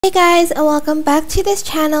Hey guys, and welcome back to this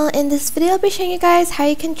channel. In this video I'll be showing you guys how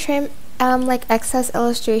you can trim like excess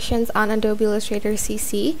illustrations on Adobe Illustrator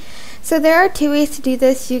CC. So there are two ways to do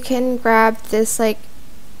this. You can grab this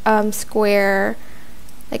square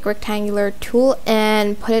rectangular tool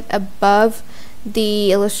and put it above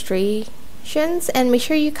the illustrations and make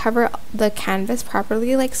sure you cover the canvas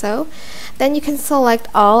properly like so. Then you can select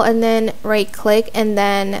all and then right click and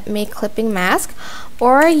then make clipping mask,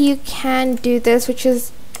 or you can do this, which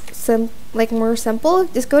is more simple.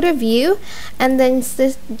 Just go to view and then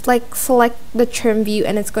just select the trim view,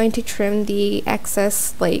 and it's going to trim the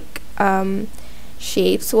excess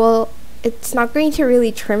shapes. Well, it's not going to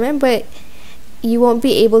really trim it, but you won't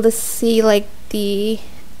be able to see the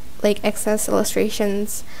excess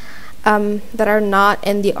illustrations that are not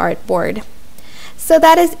in the artboard. So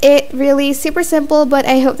that is it. Really super simple, but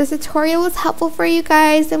I hope this tutorial was helpful for you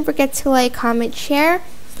guys. Don't forget to like, comment, share.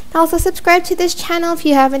 Also subscribe to this channel if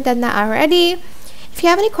you haven't done that already. If you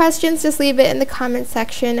have any questions, just leave it in the comment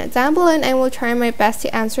section down below and I will try my best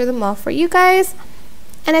to answer them all for you guys.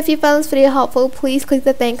 And if you found this video helpful, please click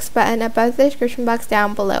the thanks button above the description box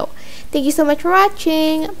down below. Thank you so much for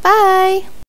watching. Bye!